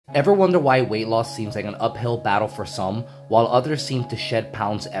Ever wonder why weight loss seems like an uphill battle for some, while others seem to shed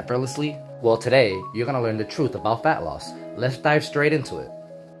pounds effortlessly? Well, today, you're gonna learn the truth about fat loss. Let's dive straight into it.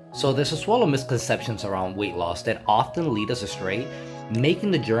 So there's a swirl of misconceptions around weight loss that often lead us astray,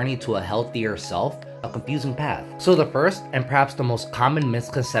 making the journey to a healthier self a confusing path. So the first, and perhaps the most common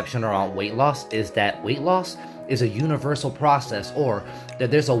misconception around weight loss, is that weight loss is a universal process, or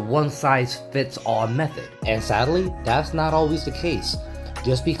that there's a one-size-fits-all method. And sadly, that's not always the case.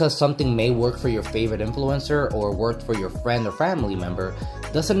 Just because something may work for your favorite influencer or work for your friend or family member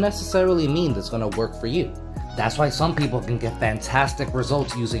doesn't necessarily mean that's gonna work for you. That's why some people can get fantastic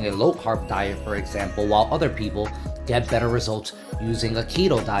results using a low-carb diet, for example, while other people get better results using a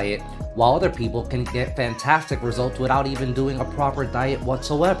keto diet, while other people can get fantastic results without even doing a proper diet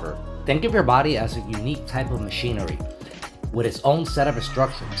whatsoever. Think of your body as a unique type of machinery with its own set of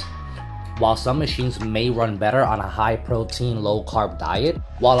instructions. While some machines may run better on a high-protein, low-carb diet,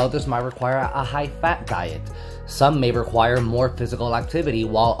 while others might require a high-fat diet. Some may require more physical activity,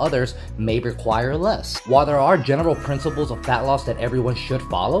 while others may require less. While there are general principles of fat loss that everyone should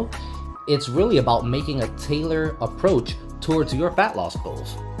follow, it's really about making a tailored approach towards your fat loss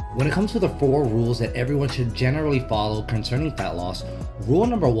goals. When it comes to the 4 rules that everyone should generally follow concerning fat loss, rule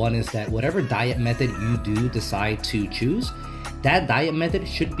number 1 is that whatever diet method you do decide to choose, that diet method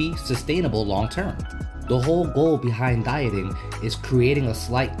should be sustainable long term. The whole goal behind dieting is creating a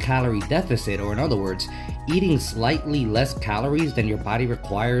slight calorie deficit, or in other words, eating slightly less calories than your body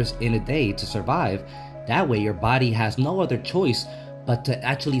requires in a day to survive. That way your body has no other choice but to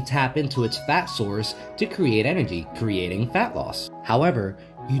actually tap into its fat source to create energy, creating fat loss. However,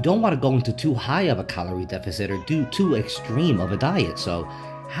 you don't want to go into too high of a calorie deficit or do too extreme of a diet. So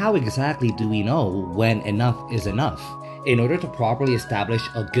how exactly do we know when enough is enough? In order to properly establish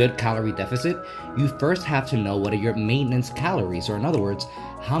a good calorie deficit, you first have to know what are your maintenance calories, or in other words,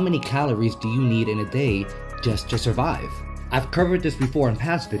 how many calories do you need in a day just to survive? I've covered this before in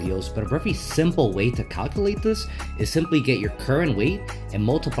past videos, but a very simple way to calculate this is simply get your current weight and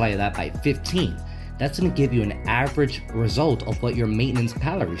multiply that by 15. That's going to give you an average result of what your maintenance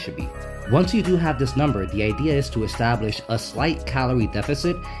calorie should be. Once you do have this number, the idea is to establish a slight calorie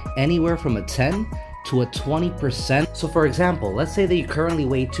deficit anywhere from a 10 to a 20%. So for example, let's say that you currently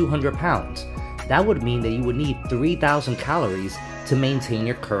weigh 200 pounds. That would mean that you would need 3,000 calories to maintain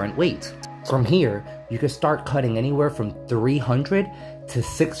your current weight. From here, you can start cutting anywhere from 300 to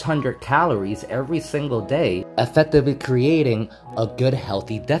 600 calories every single day, effectively creating a good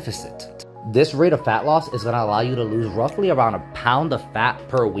healthy deficit. This rate of fat loss is going to allow you to lose roughly around a pound of fat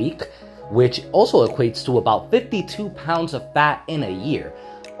per week, which also equates to about 52 pounds of fat in a year.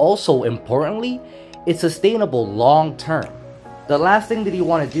 Also importantly, it's sustainable long term. The last thing that you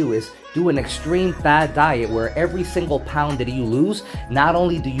want to do is do an extreme fad diet where every single pound that you lose, not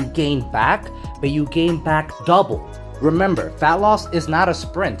only do you gain back, but you gain back double. Remember, fat loss is not a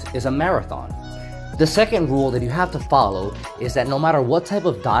sprint, it's a marathon. The second rule that you have to follow is that no matter what type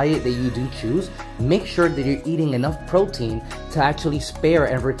of diet that you do choose, make sure that you're eating enough protein to actually spare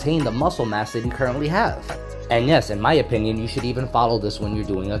and retain the muscle mass that you currently have. And yes, in my opinion, you should even follow this when you're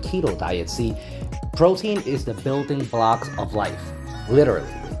doing a keto diet. See, protein is the building blocks of life, literally.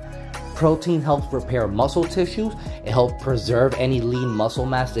 Protein helps repair muscle tissues, it helps preserve any lean muscle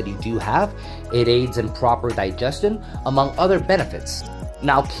mass that you do have, it aids in proper digestion, among other benefits.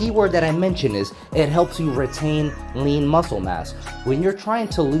 Now, keyword that I mentioned is it helps you retain lean muscle mass. When you're trying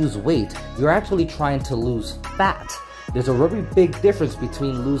to lose weight, you're actually trying to lose fat. There's a very big difference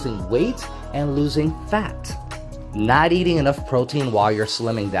between losing weight and losing fat. Not eating enough protein while you're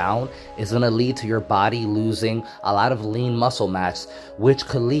slimming down is going to lead to your body losing a lot of lean muscle mass, which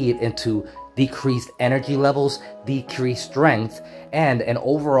could lead into decreased energy levels, decreased strength, and an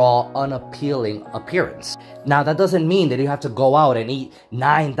overall unappealing appearance. Now, that doesn't mean that you have to go out and eat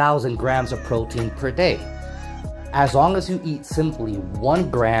 9,000 grams of protein per day. As long as you eat simply 1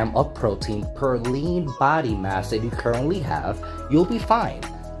 gram of protein per lean body mass that you currently have, you'll be fine.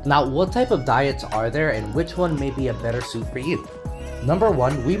 Now, what type of diets are there and which one may be a better suit for you? Number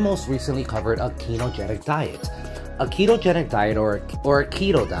 1, we most recently covered a ketogenic diet. A ketogenic diet or a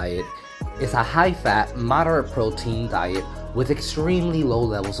keto diet is a high-fat, moderate protein diet with extremely low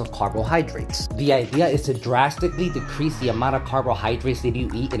levels of carbohydrates. The idea is to drastically decrease the amount of carbohydrates that you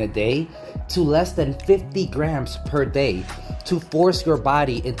eat in a day to less than 50 grams per day to force your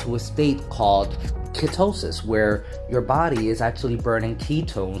body into a state called ketosis, where your body is actually burning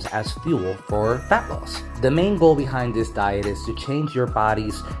ketones as fuel for fat loss. The main goal behind this diet is to change your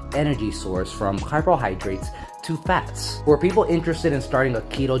body's energy source from carbohydrates to fats. For people interested in starting a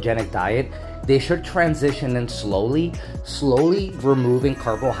ketogenic diet, they should transition in slowly removing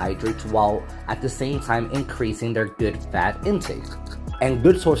carbohydrates while at the same time increasing their good fat intake. And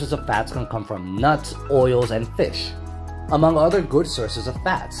good sources of fats can come from nuts, oils, and fish, among other good sources of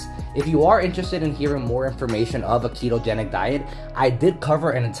fats. If you are interested in hearing more information of a ketogenic diet, I did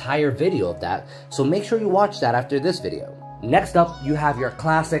cover an entire video of that, so make sure you watch that after this video. Next up, you have your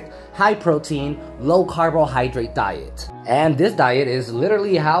classic high protein, low carbohydrate diet. And this diet is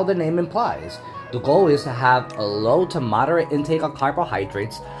literally how the name implies. The goal is to have a low to moderate intake of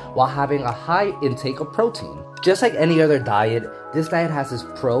carbohydrates while having a high intake of protein. Just like any other diet, this diet has its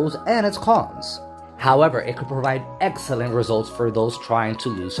pros and its cons. However, it could provide excellent results for those trying to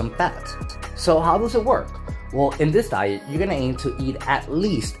lose some fat. So how does it work? Well, in this diet, you're gonna aim to eat at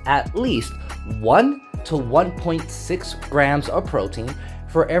least 1 to 1.6 grams of protein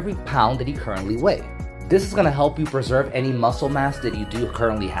for every pound that you currently weigh. This is gonna help you preserve any muscle mass that you do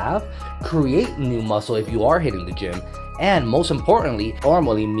currently have, create new muscle if you are hitting the gym, and most importantly,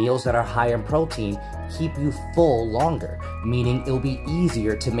 normally meals that are high in protein keep you full longer, meaning it'll be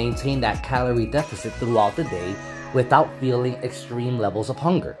easier to maintain that calorie deficit throughout the day without feeling extreme levels of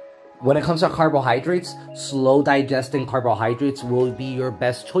hunger. When it comes to carbohydrates, slow digesting carbohydrates will be your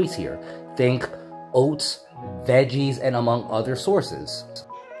best choice here. Think oats, veggies, and among other sources.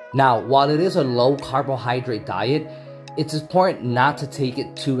 Now, while it is a low carbohydrate diet, it's important not to take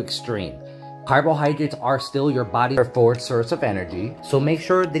it too extreme. Carbohydrates are still your body's preferred source of energy, so make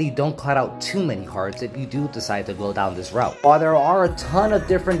sure that you don't cut out too many carbs if you do decide to go down this route. While there are a ton of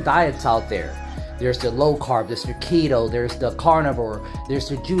different diets out there, there's the low carb, there's the keto, there's the carnivore, there's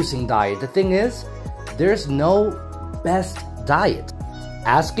the juicing diet. The thing is, there's no best diet.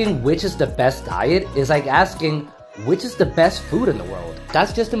 Asking which is the best diet is like asking which is the best food in the world.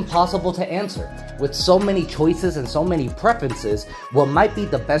 That's just impossible to answer. With so many choices and so many preferences, what might be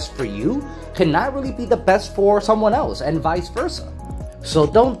the best for you cannot really be the best for someone else, and vice versa. So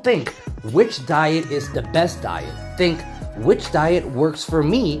don't think which diet is the best diet. Think which diet works for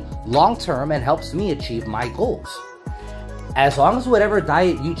me long term and helps me achieve my goals. As long as whatever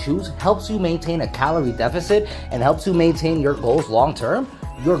diet you choose helps you maintain a calorie deficit and helps you maintain your goals long term,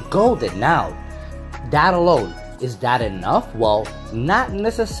 you're golden. Now, that alone, is that enough? Well, not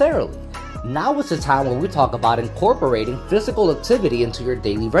necessarily. Now is the time when we talk about incorporating physical activity into your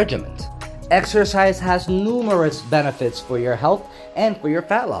daily regimen. Exercise has numerous benefits for your health and for your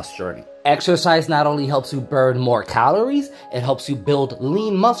fat loss journey. Exercise not only helps you burn more calories, it helps you build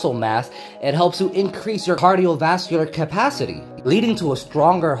lean muscle mass, it helps you increase your cardiovascular capacity, leading to a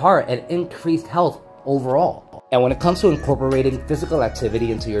stronger heart and increased health overall. And when it comes to incorporating physical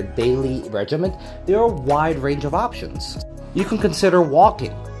activity into your daily regimen, there are a wide range of options. You can consider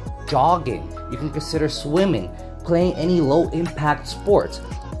walking, jogging, you can consider swimming, playing any low-impact sports.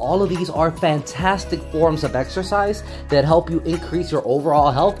 All of these are fantastic forms of exercise that help you increase your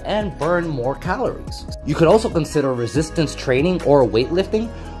overall health and burn more calories. You could also consider resistance training or weightlifting,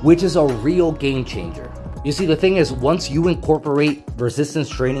 which is a real game changer. You see, the thing is, once you incorporate resistance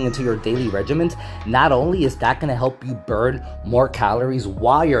training into your daily regimens, not only is that going to help you burn more calories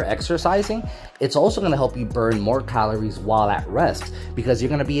while you're exercising, it's also going to help you burn more calories while at rest, because you're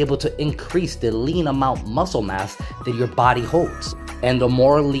going to be able to increase the lean amount muscle mass that your body holds. And the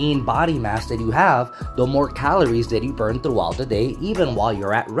more lean body mass that you have, the more calories that you burn throughout the day, even while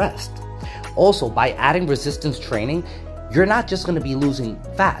you're at rest. Also, by adding resistance training, you're not just going to be losing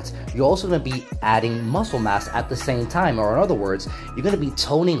fat, you're also going to be adding muscle mass at the same time. Or in other words, you're going to be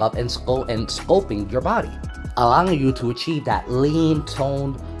toning up and sculpting your body, allowing you to achieve that lean,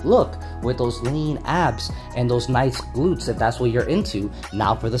 toned look with those lean abs and those nice glutes if that's what you're into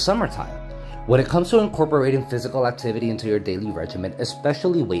now for the summertime. When it comes to incorporating physical activity into your daily regimen,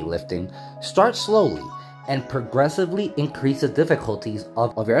 especially weightlifting, start slowly and progressively increase the difficulties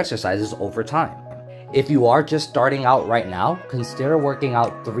of your exercises over time. If you are just starting out right now, consider working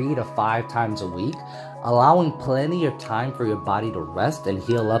out 3 to 5 times a week, allowing plenty of time for your body to rest and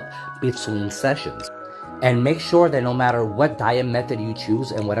heal up between sessions. And make sure that no matter what diet method you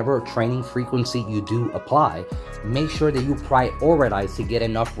choose and whatever training frequency you do apply, make sure that you prioritize to get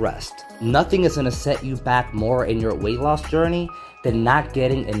enough rest. Nothing is going to set you back more in your weight loss journey than not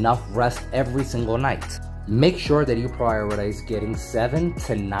getting enough rest every single night. Make sure that you prioritize getting 7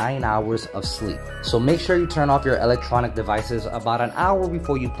 to 9 hours of sleep. So make sure you turn off your electronic devices about an hour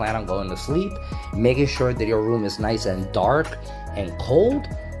before you plan on going to sleep, making sure that your room is nice and dark and cold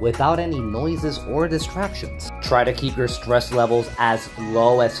without any noises or distractions. Try to keep your stress levels as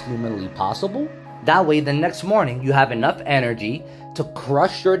low as humanly possible. That way, the next morning, you have enough energy to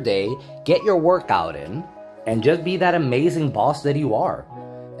crush your day, get your workout in, and just be that amazing boss that you are.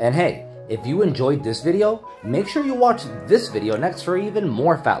 And hey, If you enjoyed this video, make sure you watch this video next for even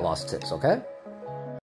more fat loss tips, okay?